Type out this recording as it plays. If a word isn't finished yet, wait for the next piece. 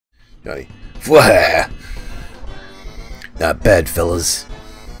Johnny. Wah! Not bad, fellas.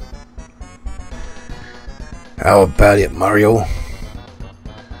 How about it, Mario?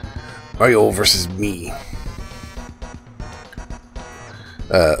 Mario versus me.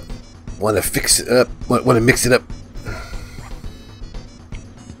 Want to fix it up? Want to mix it up?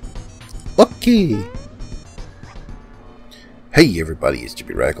 Okay. Hey everybody, it's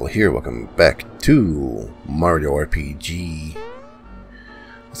TheUltraRadical here. Welcome back to Mario RPG.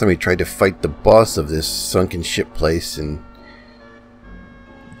 Last time we tried to fight the boss of this sunken ship place and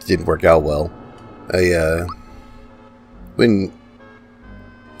it didn't work out well. I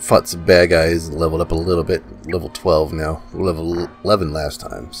fought some bad guys and leveled up a little bit. Level 12 now. Level 11 last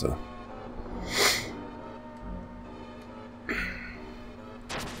time, so.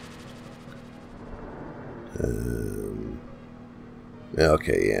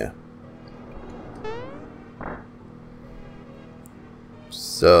 Okay, yeah.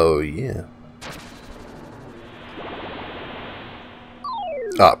 So, yeah.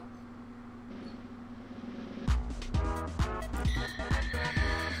 Ah.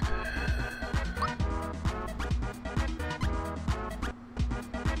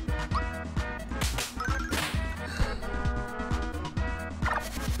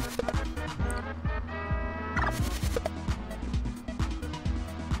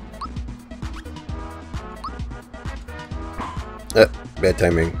 Bad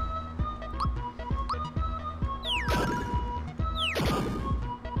timing.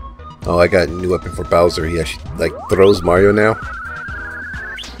 Oh, I got a new weapon for Bowser. He actually, like, throws Mario now.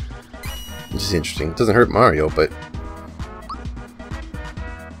 Which is interesting. It doesn't hurt Mario, but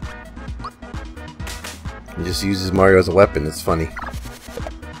he just uses Mario as a weapon. It's funny.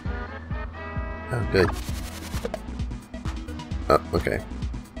 Oh, good. Oh, okay.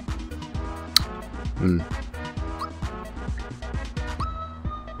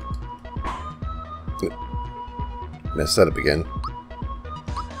 Messed that up again.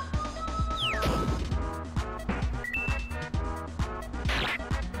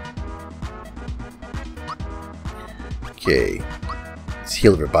 Okay. Let's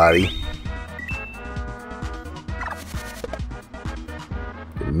heal everybody.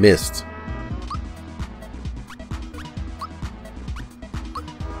 It missed.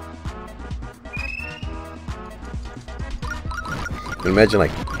 Imagine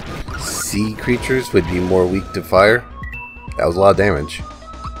like sea creatures would be more weak to fire. That was a lot of damage.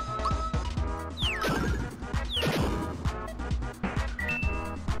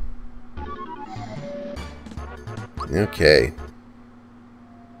 Okay.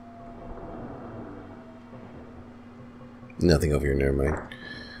 Nothing over here, never mind.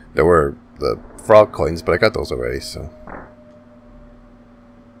 There were the frog coins, but I got those already, so.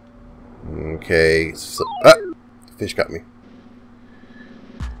 Okay. So, ah! The fish got me.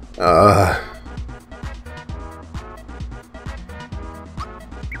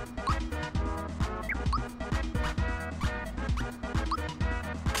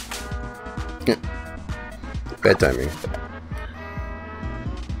 Bad timing.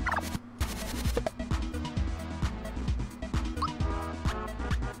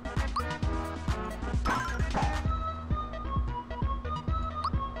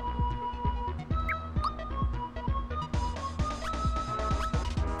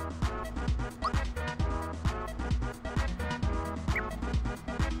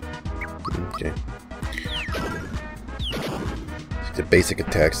 Okay. The basic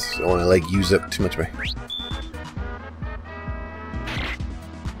attacks. I don't want to like use up too much of my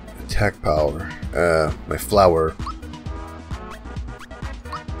attack power. My flower.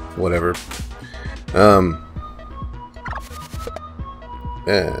 Whatever.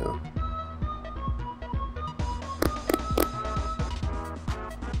 Yeah.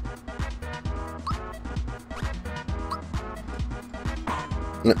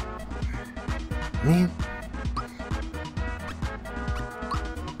 No. Man.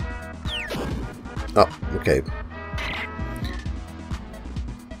 Oh, okay.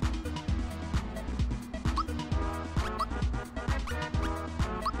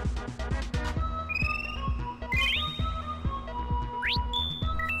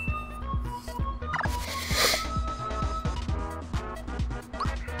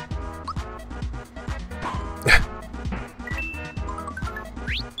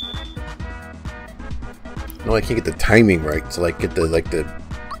 No, I can't get the timing right to like get the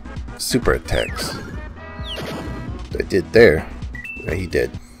super attacks. I did there. Yeah, he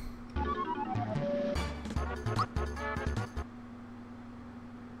did.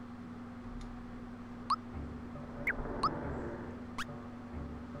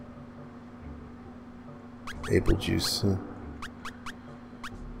 Apple juice.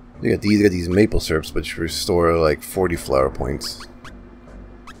 You got these maple syrups, which restore like 40 flower points.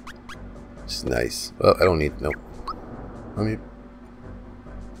 It's nice. Well, I don't need nope. I mean,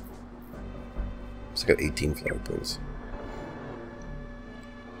 it's got 18 flower points.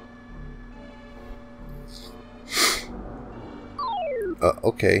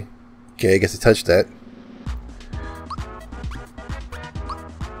 Okay. Okay, I guess I touched that.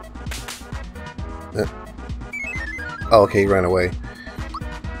 Oh, okay, he ran away.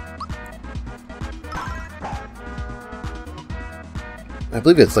 I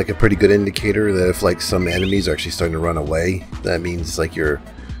believe it's like a pretty good indicator that if like some enemies are actually starting to run away, that means like your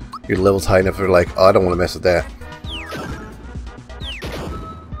level's high enough. They're like, oh, I don't want to mess with that.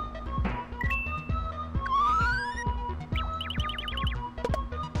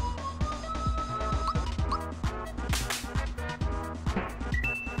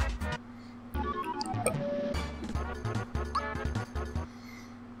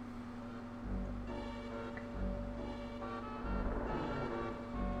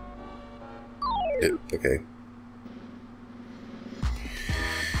 Okay.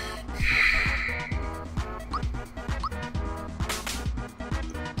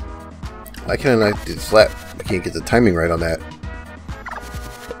 I cannot do flat. I can't get the timing right on that.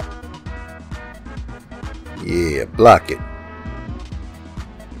 Yeah, block it.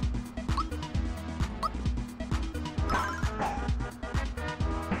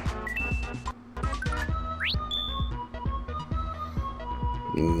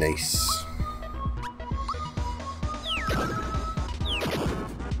 Nice.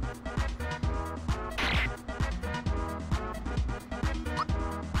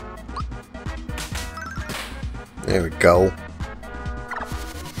 There we go.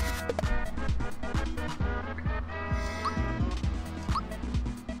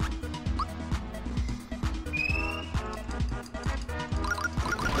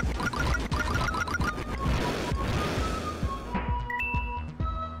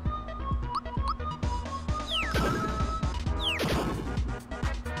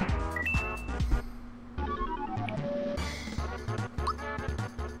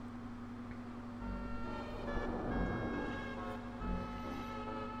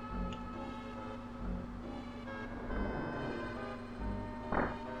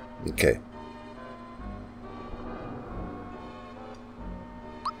 Okay.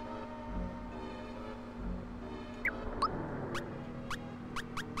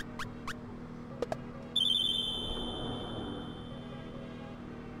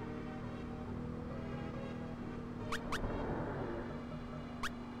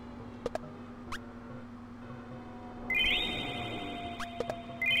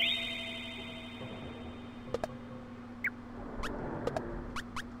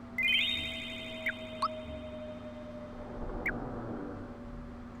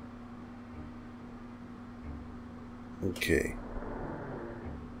 Okay.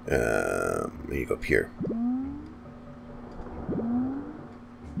 Let me go up here.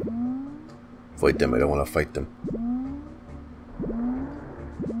 Avoid them. I don't want to fight them.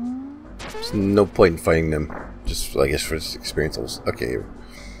 There's no point in fighting them. Just, I guess, for experience levels. Okay.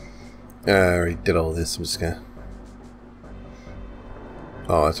 I already did all this. I'm just gonna...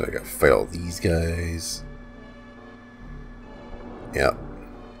 Oh, that's right. I gotta fight all these guys. Yeah.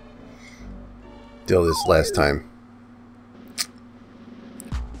 Did all this last time.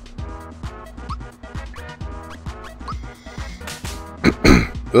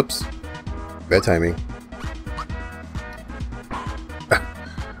 Oops. Bad timing.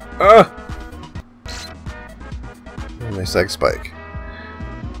 Ah! My sag spike.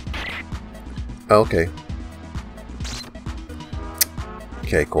 Oh, okay.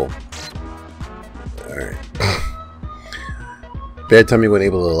 Okay, cool. Alright. Bad timing wasn't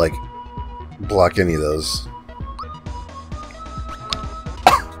able to, like, block any of those.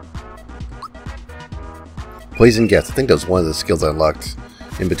 Poison gas. I think that was one of the skills I unlocked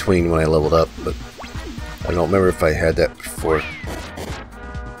in between when I leveled up, but I don't remember if I had that before.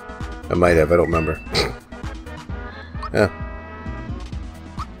 I might have, I don't remember. Yeah.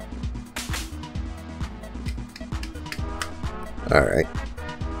 Alright.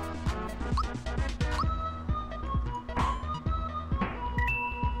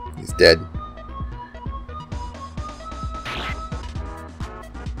 He's dead.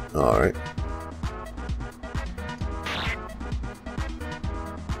 Alright.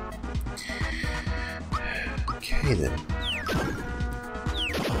 Okay then.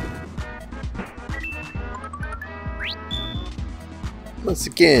 Once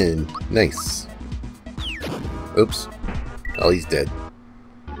again. Nice. Oops. Oh, he's dead.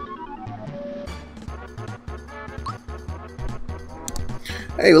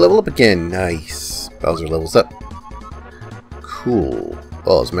 Hey, we level up again. Nice. Bowser levels up. Cool.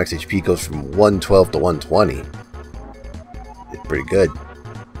 Oh, his max HP goes from 112 to 120. It's pretty good.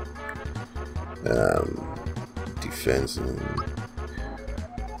 Defense and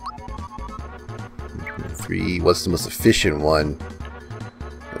 3. What's the most efficient one?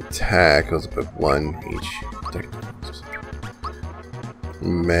 Attack goes up at 1 each.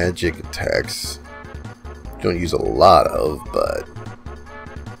 Magic attacks. Don't use a lot of, but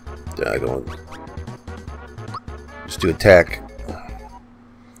I don't. Just do attack.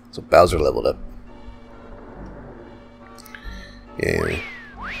 So Bowser leveled up. Yeah.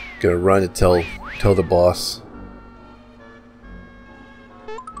 Gonna run to tell the boss.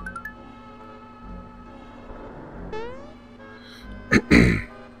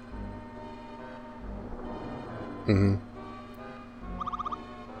 Mm-hmm.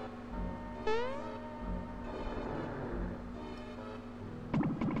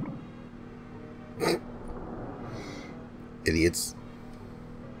 Idiots.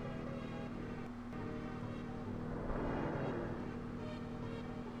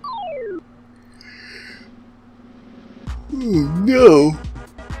 Oh, no.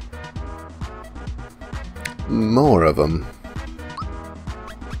 More of them.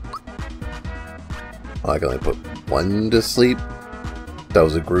 Oh, I can only put one to sleep. That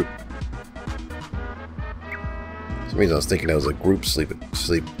was a group. For some reason I was thinking that was a group sleep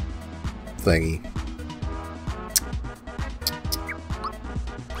thingy.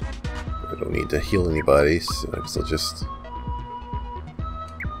 I don't need to heal anybody, so I guess I'll just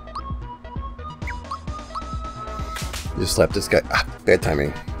slap this guy. Ah, bad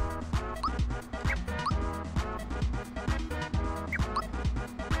timing.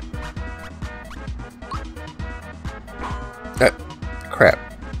 Ah, crap.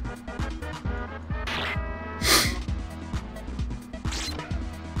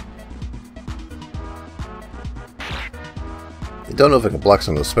 I don't know if I can block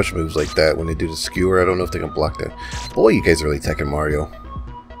some of those special moves like that when they do the skewer. I don't know if they can block that. Boy, you guys are really attacking Mario.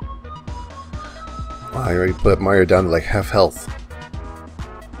 Wow, I already put Mario down to like half health.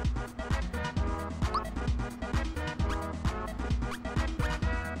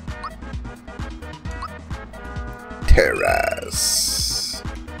 Terrace.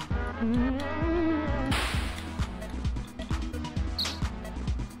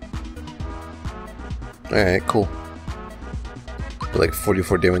 Alright, cool. Put like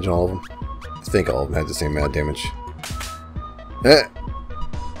 44 damage on all of them. I think all of them had the same amount of damage. Eh.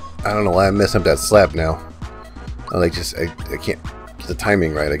 I don't know why I messed up that slap now. I can't get the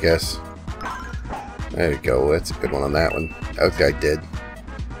timing right, I guess. There you go. That's a good one on that one. That guy did.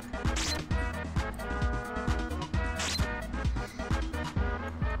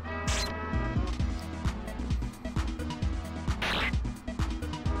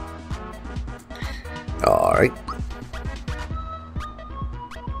 Alright.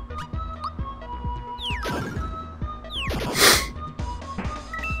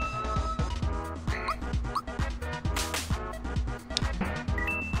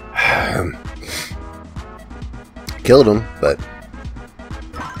 Killed him, but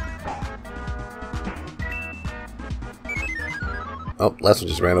oh, last one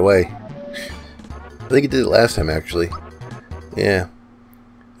just ran away. I think he did it last time, actually. Yeah,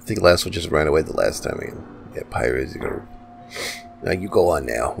 I think the last one just ran away the last time. Yeah, pirates. Now you go on.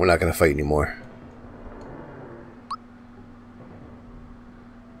 Now we're not gonna fight anymore.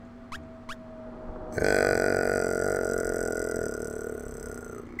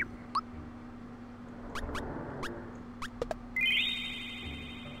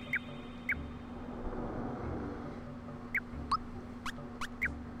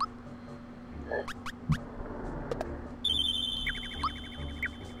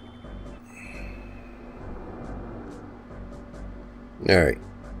 Alright.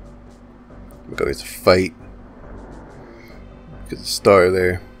 We're going to fight. Get the star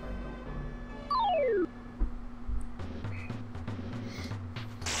there.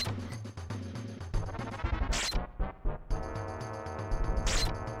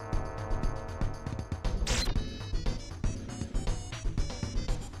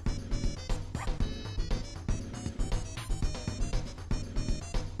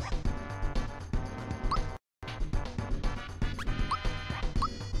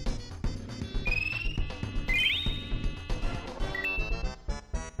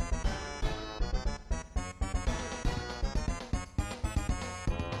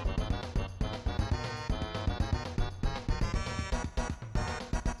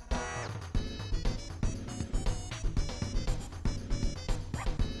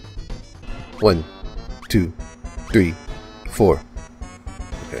 One, 2, 3, 4.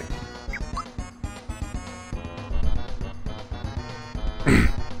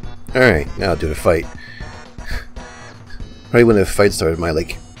 Alright, now I'll do the fight. Right when the fight started, my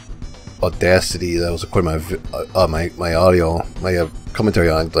like Audacity that was recording my audio, my commentary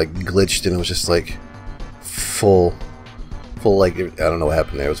on like glitched, and it was just like full like I don't know what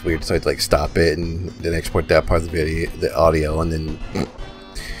happened there. It was weird, so I had to like stop it and then export that part of the video, the audio, and then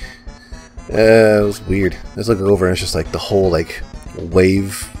it was weird. I was looking over and it's just like the whole like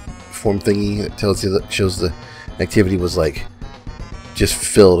wave form thingy that tells you, that shows the activity was like just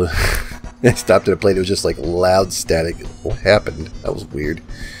filled. I stopped it and played. It was just like loud static. What happened? That was weird.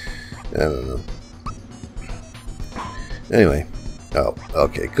 I don't know. Anyway. Oh,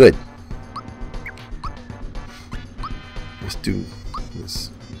 okay, good. Let's do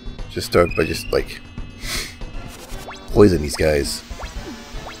this. Just start by just like poison these guys.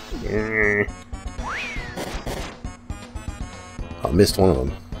 I missed one of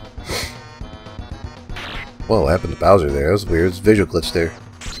them. Whoa, what happened to Bowser there? That was weird. It's a visual glitch there.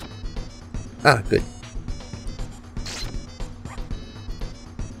 Ah, good.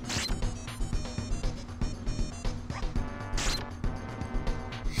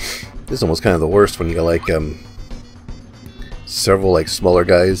 This is almost kind of the worst when you got like several like smaller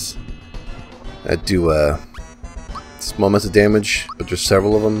guys that do small amounts of damage, but there's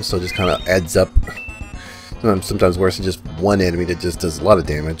several of them, so it just kind of adds up. Sometimes worse than just one enemy that just does a lot of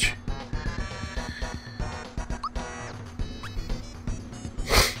damage.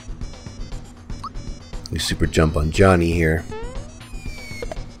 You super jump on Johnny here.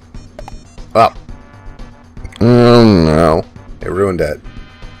 Oh! Oh no! I ruined that.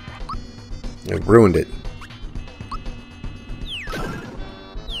 I ruined it.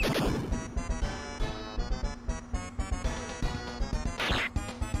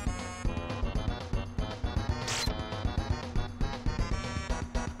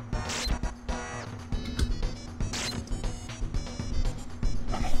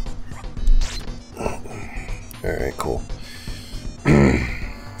 Alright, cool.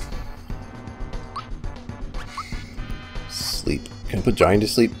 Sleep. Can I put Johnny to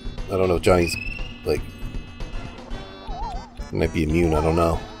sleep? I don't know if Johnny's, like... He might be immune, I don't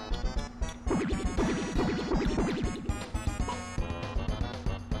know.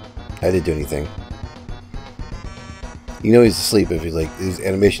 I didn't do anything. You know he's asleep if he's like, his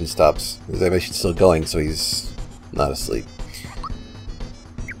animation stops. His animation's still going, so he's not asleep.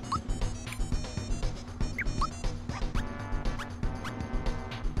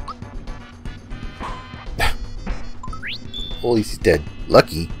 Well, at least he's dead.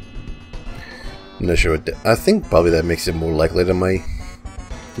 Lucky. I'm not sure what I think probably that makes it more likely that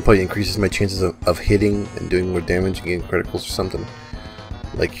it probably increases my chances of hitting and doing more damage and getting criticals or something.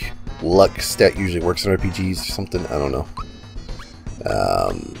 Like, luck stat usually works in RPGs or something. I don't know.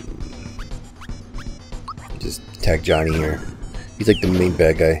 Just attack Johnny here. He's like the main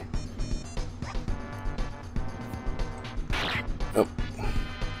bad guy. Oh.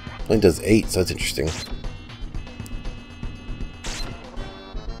 Only does 8, so that's interesting.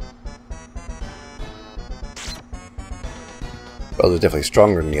 Bowser's definitely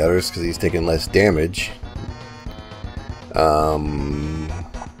stronger than the others because he's taking less damage. Do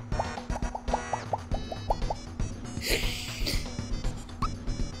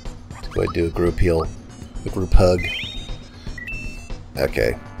I do a group heal? A group hug?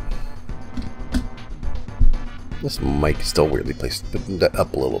 Okay. This mic is still weirdly placed. Put that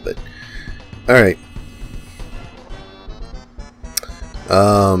up a little bit. Alright.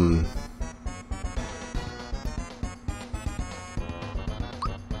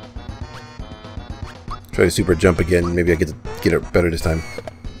 Try to super jump again. Maybe I get it better this time.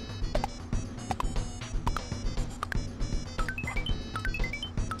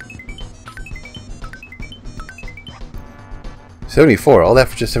 $74. All that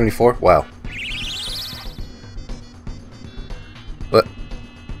for just 74? Wow. What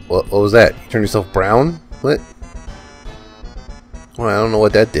was that? You turned yourself brown? What? Well, I don't know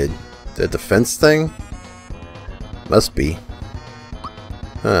what that did. The defense thing? Must be.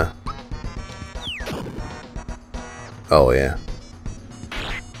 Huh. Oh, yeah.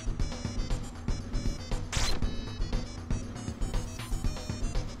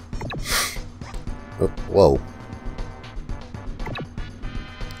 Oh, whoa.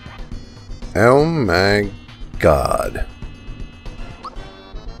 Oh my god.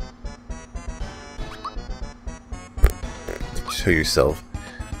 Show yourself.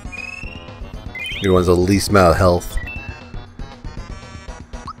 You're one's the least amount of health.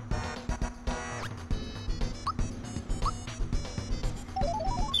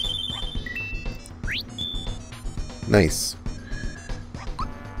 Nice.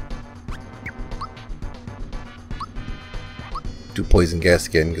 do poison gas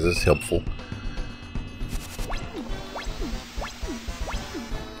again because it's helpful.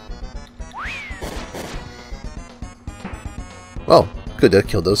 Oh, good, that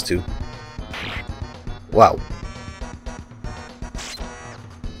killed those two. Wow.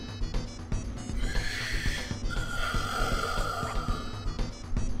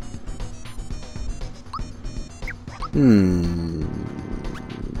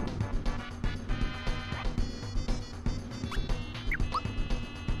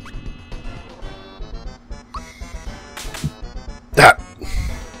 Ah!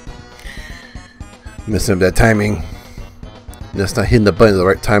 Messing up that timing. Just not hitting the button at the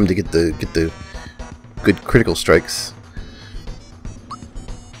right time to get the good critical strikes.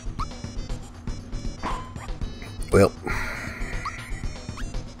 Well.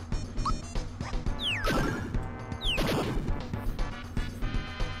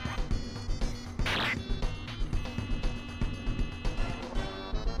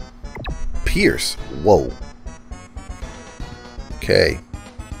 Pierce. Whoa. Okay.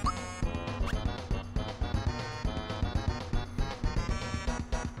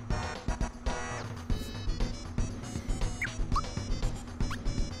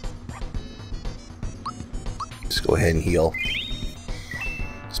 Just go ahead and heal.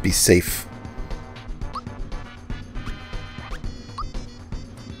 Just be safe.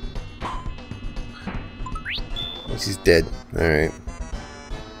 Once he's dead. Alright.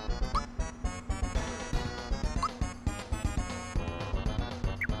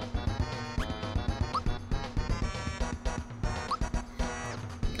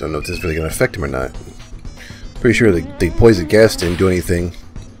 Don't know if this is really going to affect him or not. Pretty sure the poison gas didn't do anything.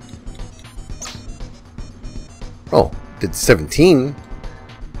 Oh, did 17?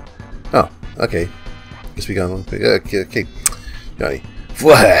 Oh, okay. Guess we got one. Okay. Johnny.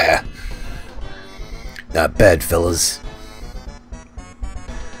 Not bad, fellas.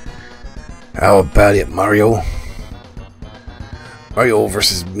 How about it, Mario? Mario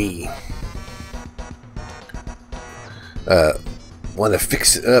versus me. Want to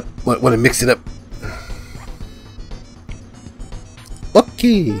fix it up? Want to mix it up?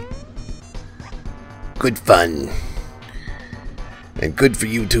 Okay. Good fun. And good for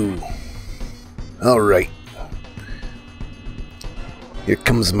you too. Alright. Here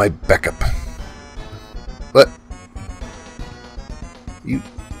comes my backup. What? You...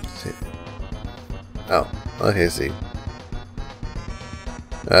 Oh, okay, I see.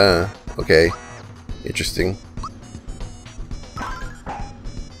 Okay. Interesting.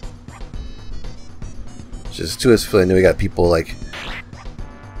 Just to us feeling that we got people like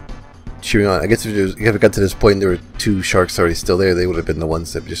cheering on. I guess if it got to this point and there were two sharks already still there, they would have been the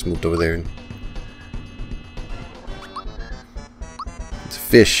ones that just moved over there. And it's a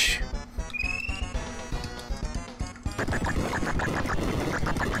fish.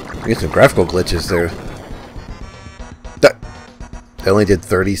 I get some graphical glitches there. That I only did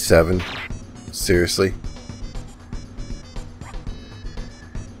 37. Seriously.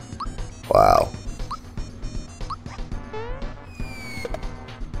 Wow.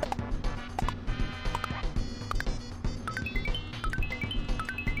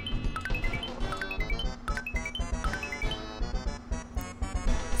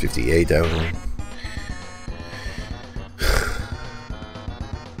 $58 down.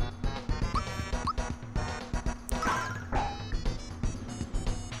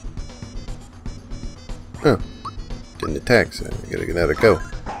 Oh, didn't attack, so I gotta get out of go.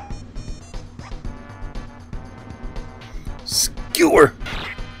 Skewer!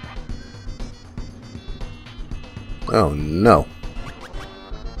 Oh no.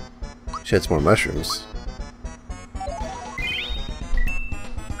 She had some more mushrooms.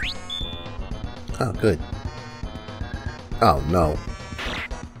 Oh, good. Oh, no.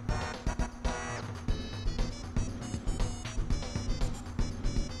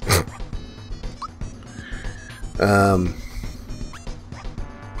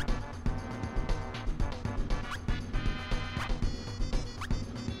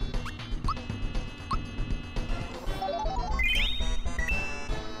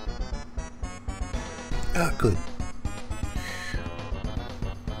 Ah, good.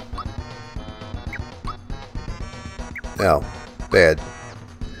 Ow. Bad.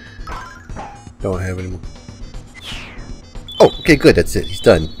 Don't have any more. Oh, okay, good. That's it. He's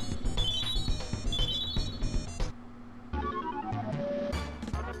done.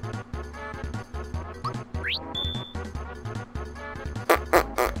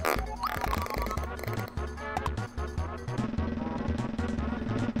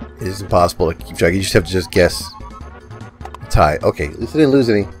 It is impossible to keep track. You just have to just guess. Tie. Okay, at least I didn't lose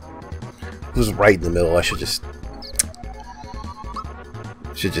any. It was right in the middle. I should just...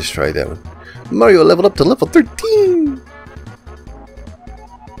 Should just try that one. Mario leveled up to level 13!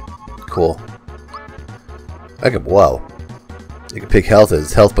 Cool. Wow. You can pick health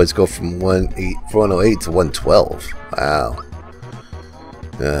as health points go from 108 to 112. Wow.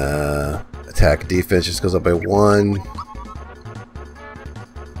 Attack defense just goes up by 1.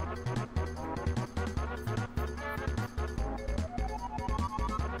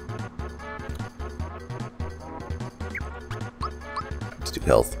 Let's do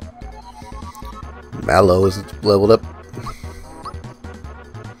health. Mallow is leveled up.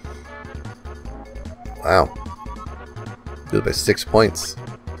 Wow. Good by 6 points.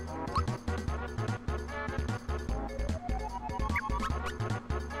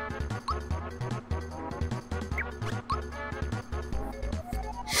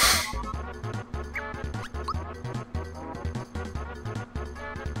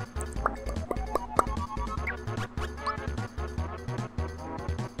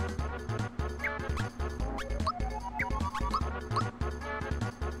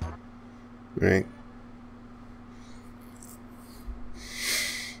 Right.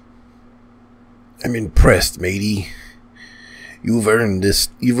 I'm impressed, matey. You've earned this.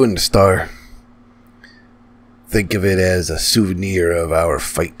 You've earned a star. Think of it as a souvenir of our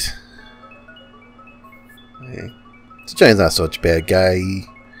fight. Okay. So Giant's not such a bad guy.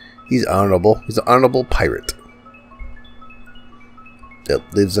 He's honorable. He's an honorable pirate that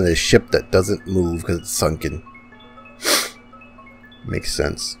lives on a ship that doesn't move because it's sunken. Makes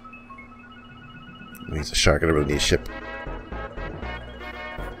sense. He's a shark. I don't really need a ship.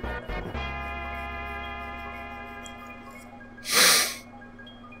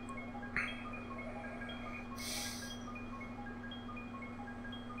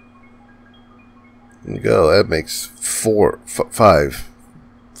 There you go. That makes 5.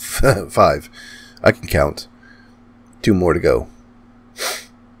 5. I can count. 2 more to go.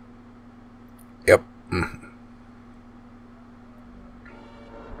 Yep.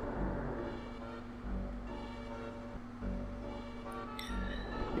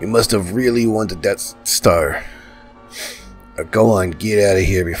 You must have really wanted that star. Go on, get out of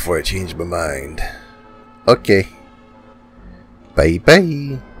here before I change my mind. Okay.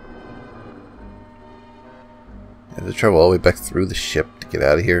 Bye-bye. I have to travel all the way back through the ship to get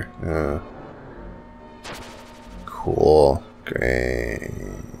out of here. Cool. Great.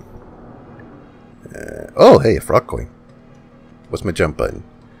 Oh, hey, a frog coin. What's my jump button?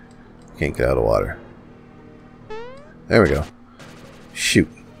 Can't get out of the water. There we go. Shoot.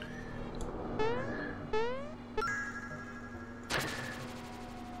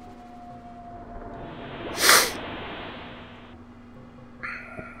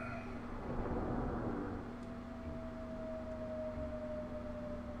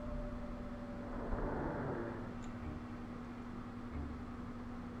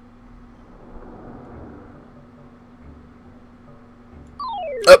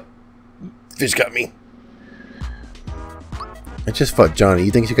 Fish got me. I just fought Johnny. You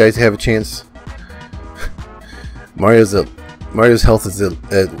think you guys have a chance? Mario's health is at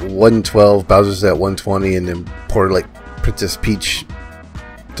 112, Bowser's at 120, and then poor like Princess Peach,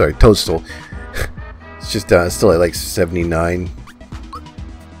 sorry, Toadstool. It's just it's still at like 79.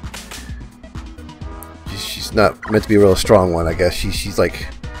 She's not meant to be a real strong one, I guess. She's like,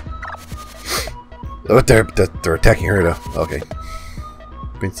 oh, they're attacking her though. Okay,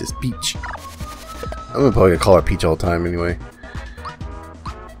 Princess Peach. I'm probably gonna call her Peach all the time anyway.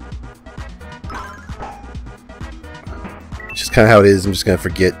 It's just kind of how it is. I'm just gonna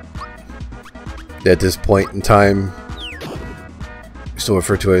forget that at this point in time, we still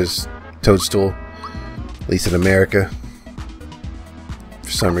refer to it as Toadstool, at least in America,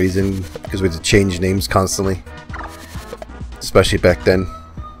 for some reason, because we had to change names constantly, especially back then.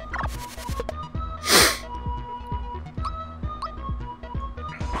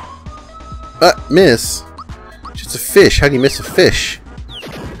 Miss? Just a fish. How do you miss a fish?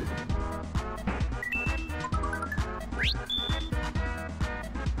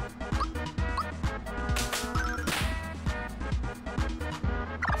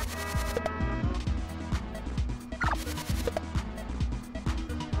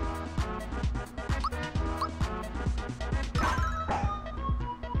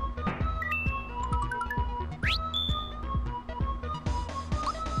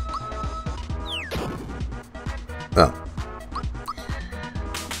 Oh.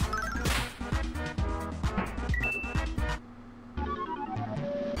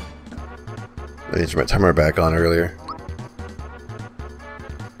 I need to turn my timer back on earlier.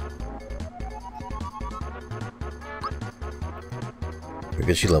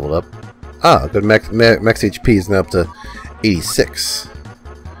 Because she leveled up. Ah, good max HP is now up to 86.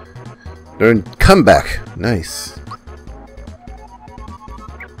 Learn comeback. Nice.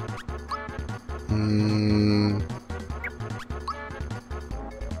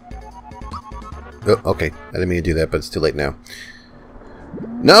 Oh, okay. I didn't mean to do that, but it's too late now.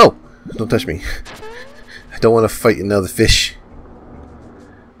 No! Don't touch me. I don't want to fight another fish.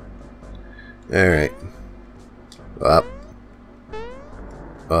 Alright. Up.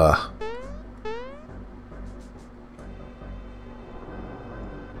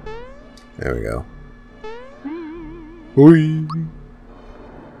 There we go. Hoi.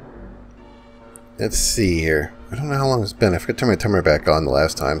 Let's see here. I don't know how long it's been. I forgot to turn my timer back on the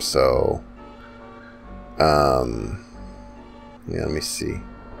last time, so... yeah, let me see.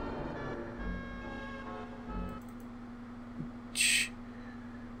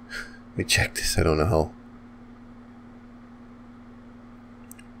 Let me check this. I don't know how.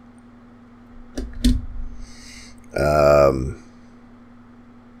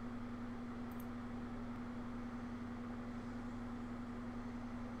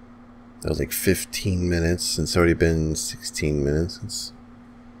 That was like 15 minutes. It's already been 16 minutes.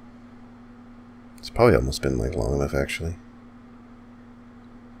 It's probably almost been like long enough, actually.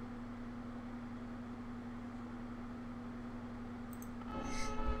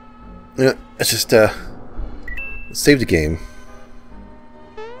 Yeah, it's just save the game.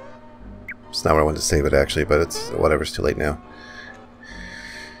 It's not where I wanted to save it, actually, but it's whatever. It's too late now.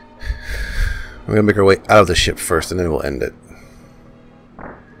 We're gonna make our way out of the ship first, and then we'll end it.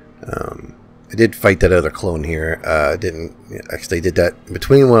 I did fight that other clone here. I didn't actually did that in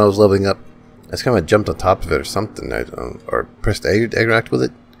between when I was leveling up. I just kind of jumped on top of it or something, or pressed A to interact with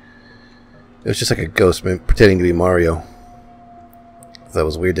it. It was just like a ghost pretending to be Mario. That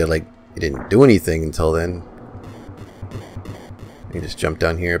was weird that like he didn't do anything until then. He just jumped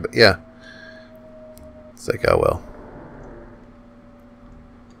down here, but yeah, it's like, oh well.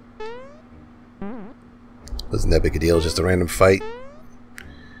 Wasn't that big a deal? Just a random fight.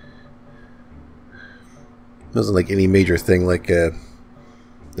 It wasn't like any major thing like a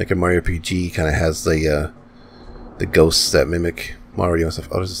Mario RPG kind of has the ghosts that mimic Mario and stuff.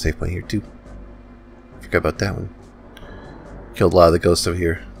 Oh, there's a safe point here too. Forgot about that one. Killed a lot of the ghosts over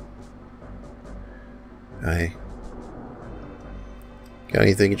here. Got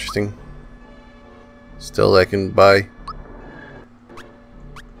anything interesting? Still I can buy.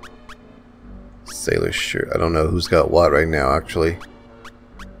 Sailor shirt. I don't know who's got what right now, actually.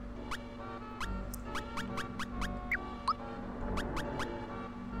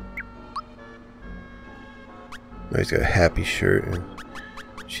 Oh, he's got a happy shirt. And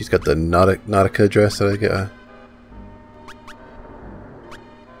she's got the Nautica dress that I got.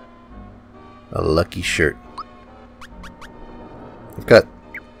 A lucky shirt. I've got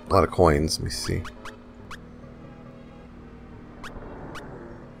a lot of coins. Let me see.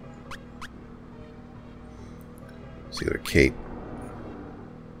 See their cape.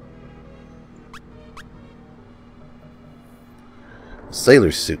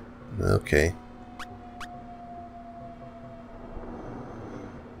 Sailor suit. Okay.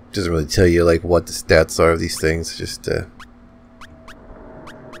 Doesn't really tell you like what the stats are of these things. Just do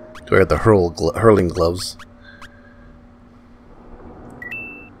I got the hurling gloves?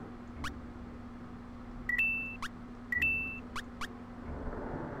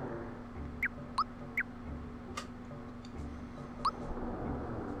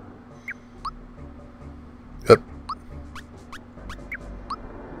 Up.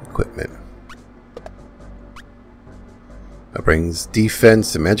 Equipment. That brings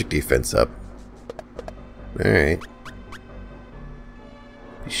defense and magic defense up. Alright.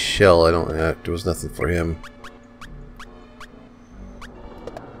 Shell, I don't. There was nothing for him.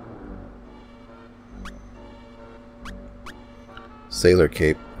 Sailor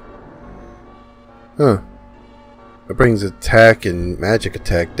cape. Huh. It brings attack and magic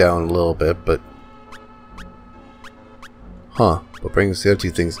attack down a little bit, but. Huh. But brings the other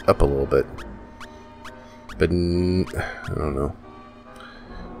two things up a little bit. But I don't know.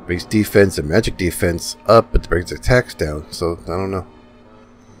 Brings defense and magic defense up, but brings attacks down. So I don't know.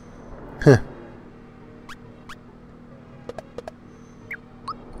 Huh.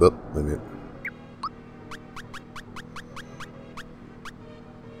 Oh, wait a minute.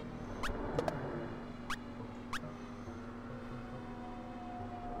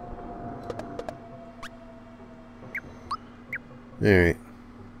 Alright.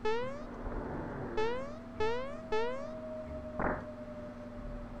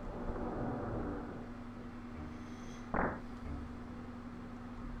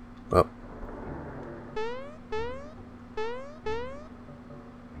 Oh.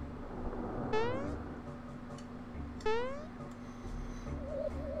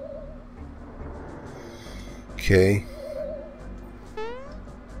 Okay.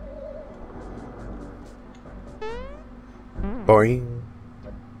 Boing.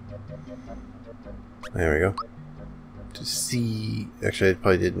 There we go. To see... Actually, I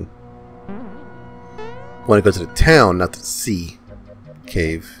probably didn't want to go to the town, not the sea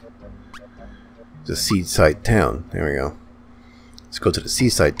cave. The seaside town. There we go. Let's go to the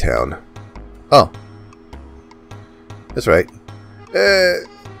seaside town. Oh. That's right.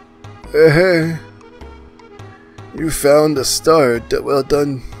 You found a star. Well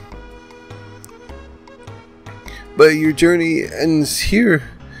done. But your journey ends here.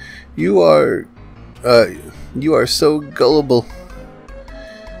 You are so gullible.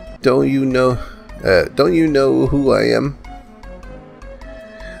 Don't you know who I am?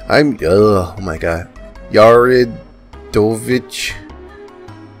 I'm oh my god. Yaredovich.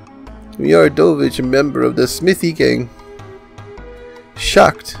 Yaredovich, a member of the Smithy gang.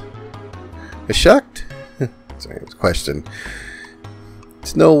 Shocked. Shocked? Sorry, it was a question.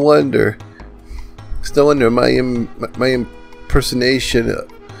 It's no wonder. My impersonation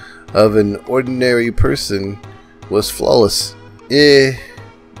of an ordinary person was flawless. Yeah,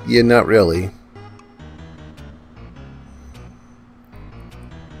 not really.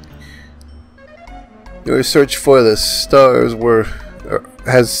 Your search for the stars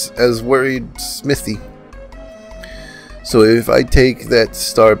has worried Smithy. So if I take that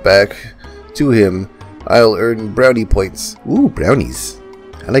star back to him, I'll earn brownie points. Ooh, brownies.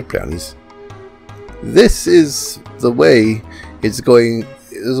 I like brownies. This is the way it's going.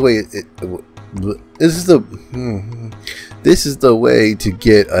 This is the way to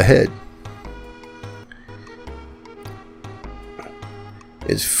get ahead.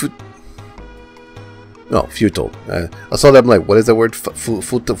 It's futile. I saw that. I'm like, what is that word? Futile.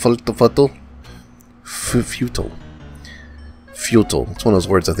 Futile. It's one of those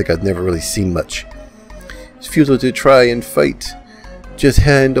words I think I've never really seen much. It's futile to try and fight. Just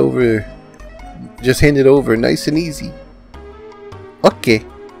hand it over nice and easy. Okay.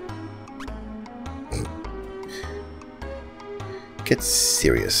 Get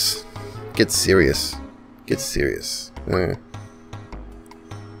serious. Get serious. Get serious.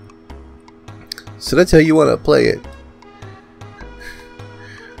 So that's how you want to play it.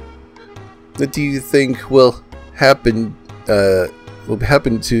 What do you think will happen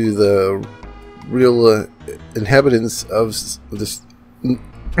to the real inhabitants of this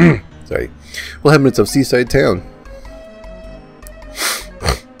sorry, well, inhabitants of Seaside Town?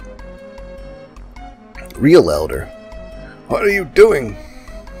 Real elder, what are you doing?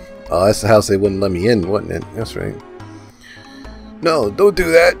 Oh, that's the house they wouldn't let me in, wasn't it? That's right. No, don't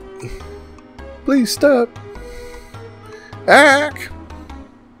do that. Please stop. Ack.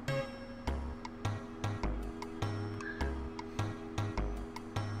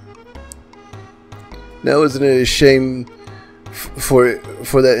 Now, isn't it a shame for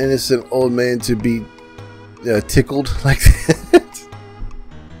that innocent old man to be tickled like that?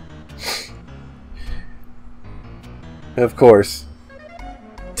 Of course,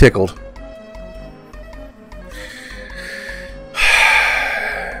 tickled.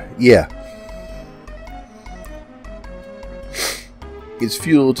 Yeah. It's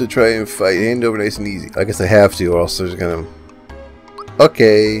futile to try and fight. Hand over nice and easy. I guess I have to, or else there's gonna.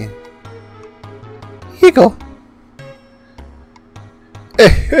 Okay. Here you go.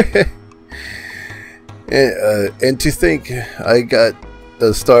 And to think I got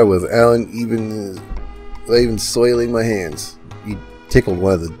the star without even soiling my hands. You tickled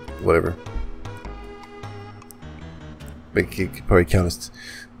one of the whatever. But it could probably count as.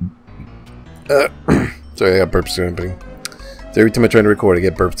 Sorry, I got burps happening. So every time I try to record, I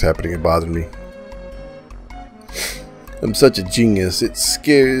get burps happening. It bothers me. I'm such a genius. It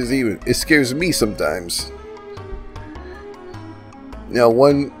scares me sometimes. No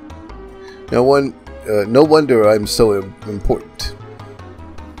wonder I'm so important.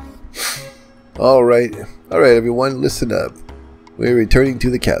 All right, everyone, listen up. We're returning to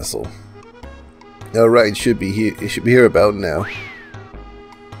the castle. All right, it should be here about now.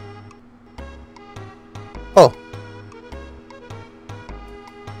 Oh.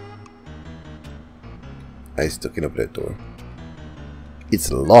 I still can't open that door. It's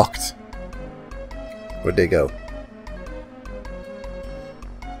locked. Where'd they go?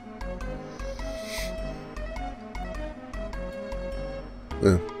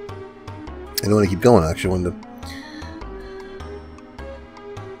 I don't want to keep going. I actually wanted to.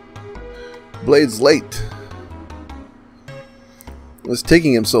 Blade's late. What's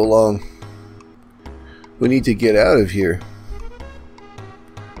taking him so long? We need to get out of here.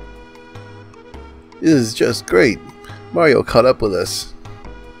 This is just great. Mario caught up with us.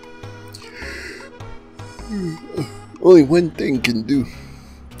 Only one thing can do.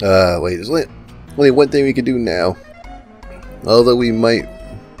 Wait, there's only one thing we can do now. Although we might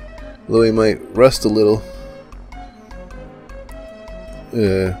rust a little.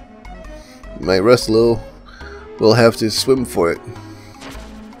 Might rust a little. We'll have to swim for it.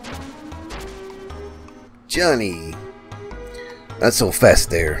 Johnny, not so fast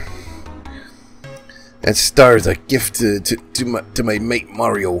there. That star is a gift to my mate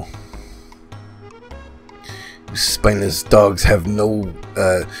Mario. You spineless dogs have no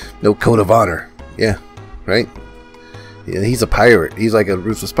code of honor. Yeah, right. Yeah, he's a pirate. He's like a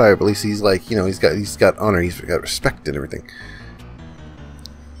ruthless pirate, but at least he's like, you know, he's got honor. He's got respect and everything.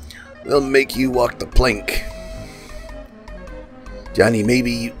 They'll make you walk the plank. Johnny,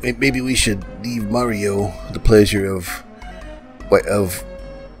 maybe we should leave Mario the pleasure of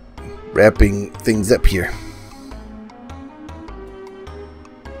wrapping things up here.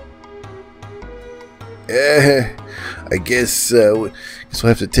 I guess we'll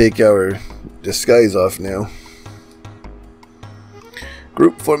have to take our disguise off now.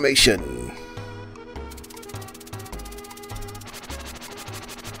 Group formation.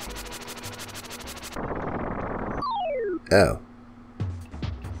 Oh.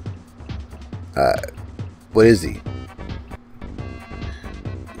 What is he?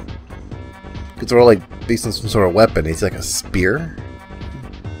 Because they're all like based on some sort of weapon. He's like a spear?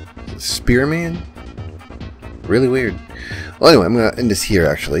 Spearman? Really weird. Well, anyway, I'm gonna end this here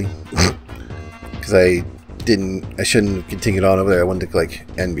actually. Because I shouldn't have continued on over there. I wanted to like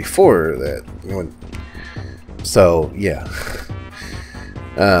end before that. So, yeah.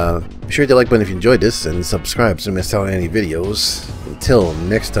 Be sure to like button if you enjoyed this and subscribe so you don't miss out on any videos. Until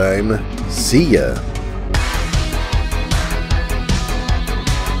next time, see ya!